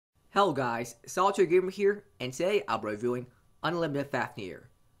Hello guys, Solitary Gamer here, and today I'll be reviewing Unlimited Fafnir.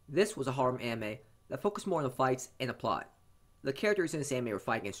 This was a harem anime that focused more on the fights and the plot. The characters in this anime were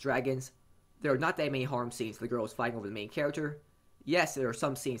fighting against dragons. There are not that many harem scenes of the girls fighting over the main character. Yes, there are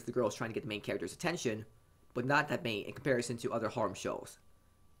some scenes of the girls trying to get the main character's attention, but not that many in comparison to other harem shows.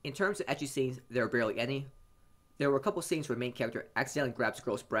 In terms of ecchi scenes, there are barely any. There were a couple scenes where the main character accidentally grabs a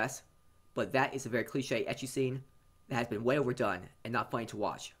girl's breast, but that is a very cliche ecchi scene that has been way overdone and not funny to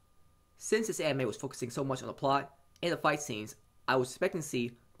watch. Since this anime was focusing so much on the plot and the fight scenes, I was expecting to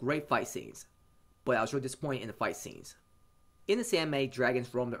see great fight scenes, but I was really disappointed in the fight scenes. In this anime,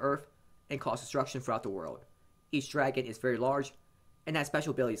 dragons roam the earth and cause destruction throughout the world. Each dragon is very large and has special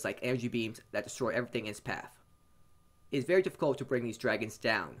abilities like energy beams that destroy everything in its path. It is very difficult to bring these dragons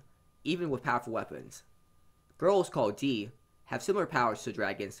down, even with powerful weapons. Girls called D have similar powers to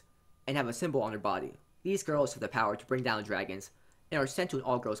dragons and have a symbol on their body. These girls have the power to bring down the dragons and are sent to an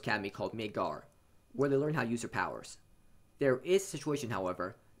all-girls academy called Midgar, where they learn how to use their powers. There is a situation,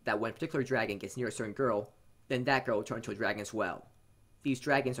 however, that when a particular dragon gets near a certain girl, then that girl will turn into a dragon as well. These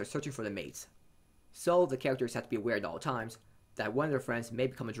dragons are searching for their mates, so the characters have to be aware at all times that one of their friends may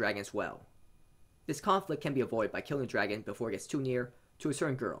become a dragon as well. This conflict can be avoided by killing the dragon before it gets too near to a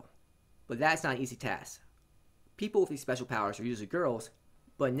certain girl, but that's not an easy task. People with these special powers are usually girls,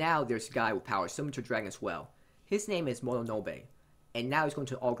 but now there's a guy with powers similar to a dragon as well. His name is Mononobe, and now he's going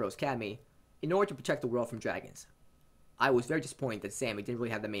to an all-girls academy in order to protect the world from dragons. I was very disappointed that this anime didn't really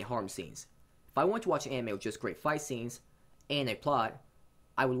have that many harem scenes. If I wanted to watch an anime with just great fight scenes and a plot,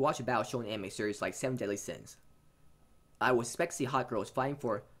 I would watch a battle shonen anime series like 7 Deadly Sins. I would expect to see hot girls fighting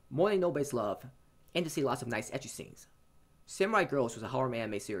for Mononobe's love and to see lots of nice ecchi scenes. Samurai Girls was a harem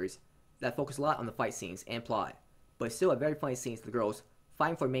anime series that focused a lot on the fight scenes and plot, but still had very funny scenes of the girls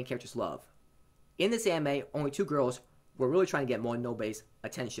fighting for the main character's love. In this anime, only 2 girls were really trying to get Mononobe's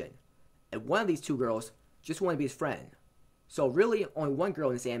attention, and one of these 2 girls just wanted to be his friend. So really, only one girl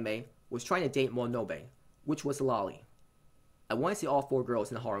in this anime was trying to date Mononobe, which was Lolly. I wanted to see all 4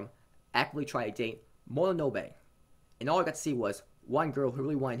 girls in the harem actively try to date Mononobe, and all I got to see was one girl who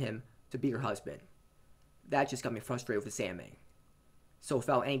really wanted him to be her husband. That just got me frustrated with this anime. So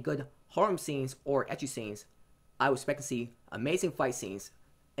without any good harem scenes or ecchi scenes, I was expecting to see amazing fight scenes,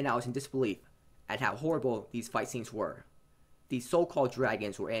 and I was in disbelief at how horrible these fight scenes were. These so-called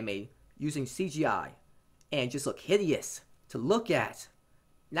dragons were animated using CGI, and just look hideous to look at.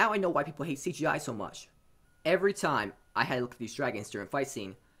 Now I know why people hate CGI so much. Every time I had to look at these dragons during a fight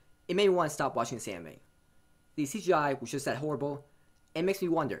scene, it made me want to stop watching this anime. The CGI was just that horrible, and it makes me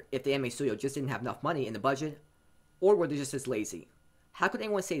wonder if the anime studio just didn't have enough money in the budget, or were they just as lazy. How could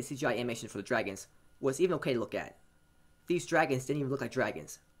anyone say the CGI animation for the dragons was even okay to look at? These dragons didn't even look like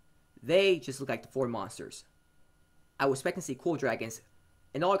dragons. They just looked like the 4 monsters. I was expecting to see cool dragons,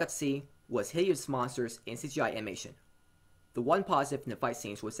 and all I got to see was hideous monsters in CGI animation. The one positive in the fight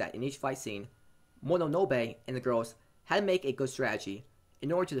scenes was that in each fight scene, Mononobe and the girls had to make a good strategy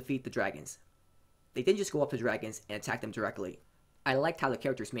in order to defeat the dragons. They didn't just go up to the dragons and attack them directly. I liked how the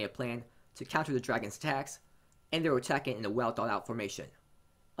characters made a plan to counter the dragons' attacks, and they were attacking in a well thought out formation.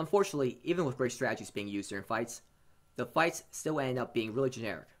 Unfortunately, even with great strategies being used during fights, the fights still ended up being really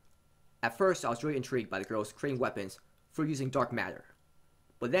generic. At first, I was really intrigued by the girls creating weapons for using dark matter,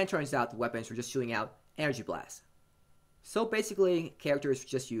 but then it turns out the weapons were just shooting out energy blasts. So basically, characters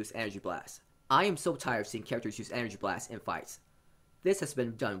just use energy blasts. I am so tired of seeing characters use energy blasts in fights. This has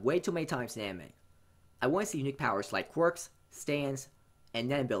been done way too many times in anime. I want to see unique powers like quirks, stands, and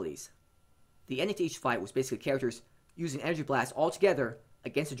net abilities. The ending to each fight was basically characters using energy blasts all together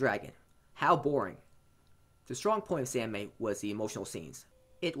against a dragon. How boring. The strong point of this anime was the emotional scenes.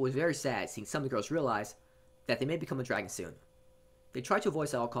 It was very sad seeing some of the girls realize that they may become a dragon soon. They tried to avoid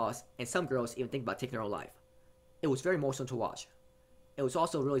this at all costs, and some girls even think about taking their own life. It was very emotional to watch. It was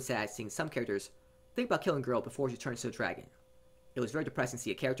also really sad seeing some characters think about killing a girl before she turns into a dragon. It was very depressing to see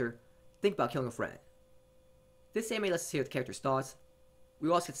a character think about killing a friend. This anime lets us hear the characters' thoughts.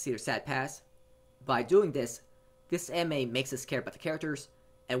 We also get to see their sad past. By doing this, this anime makes us care about the characters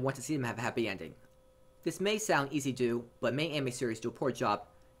and want to see them have a happy ending. This may sound easy to do, but many anime series do a poor job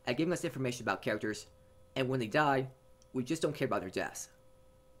at giving us information about characters, and when they die, we just don't care about their deaths.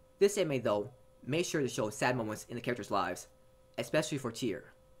 This anime, though, made sure to show sad moments in the characters' lives, especially for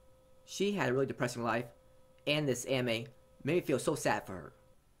Tyr. She had a really depressing life, and this anime made me feel so sad for her.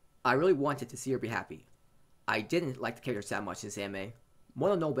 I really wanted to see her be happy. I didn't like the characters that much in this anime.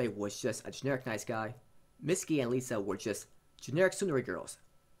 Mononobe was just a generic nice guy. Mitsuki and Lisa were just generic tsundere girls.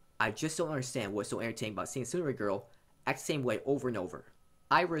 I just don't understand what's so entertaining about seeing a tsundere girl act the same way over and over.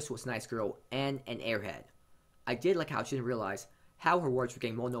 Iris was a nice girl and an airhead. I did like how she didn't realize how her words were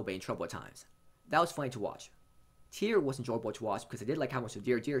getting Mononobe in trouble at times. That was funny to watch. Tear was enjoyable to watch because I did like how much of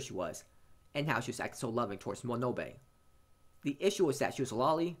dear she was, and how she was acting so loving towards Mononobe. The issue was that she was a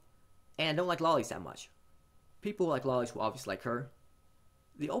lolly, and I don't like lollies that much. People who like lollies will obviously like her.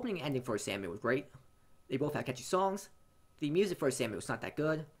 The opening and ending for this anime was great. They both had catchy songs. The music for this anime was not that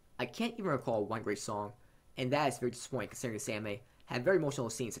good. I can't even recall one great song, and that is very disappointing considering this anime had very emotional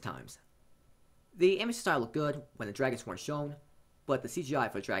scenes at times. The animation style looked good when the dragons weren't shown, but the CGI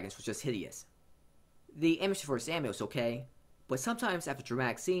for the dragons was just hideous. The animation for this anime was okay, but sometimes after a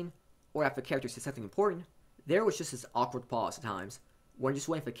dramatic scene, or after characters said something important, there was just this awkward pause at times, when just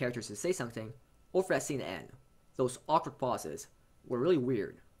waiting for the characters to say something, or for that scene to end. Those awkward pauses were really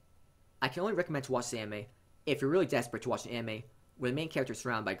weird. I can only recommend to watch this anime if you're really desperate to watch an anime where the main character is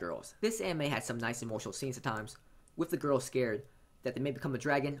surrounded by girls. This anime had some nice emotional scenes at times, with the girls scared that they may become a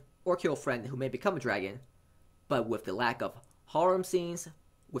dragon, or kill a friend who may become a dragon, but with the lack of harem scenes,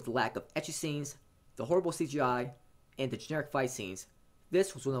 with the lack of ecchi scenes, the horrible CGI, and the generic fight scenes,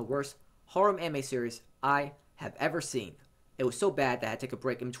 this was one of the worst harem anime series I have ever seen. It was so bad that I had to take a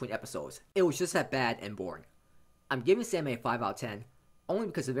break in between episodes. It was just that bad and boring. I'm giving this anime a 5 out of 10, only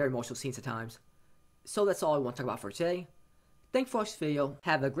because of very emotional scenes at times. So that's all I want to talk about for today. Thanks for watching this video,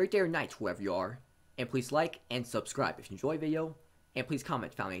 have a great day or night wherever you are, and please like and subscribe if you enjoyed the video, and please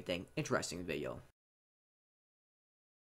comment if you found anything interesting in the video.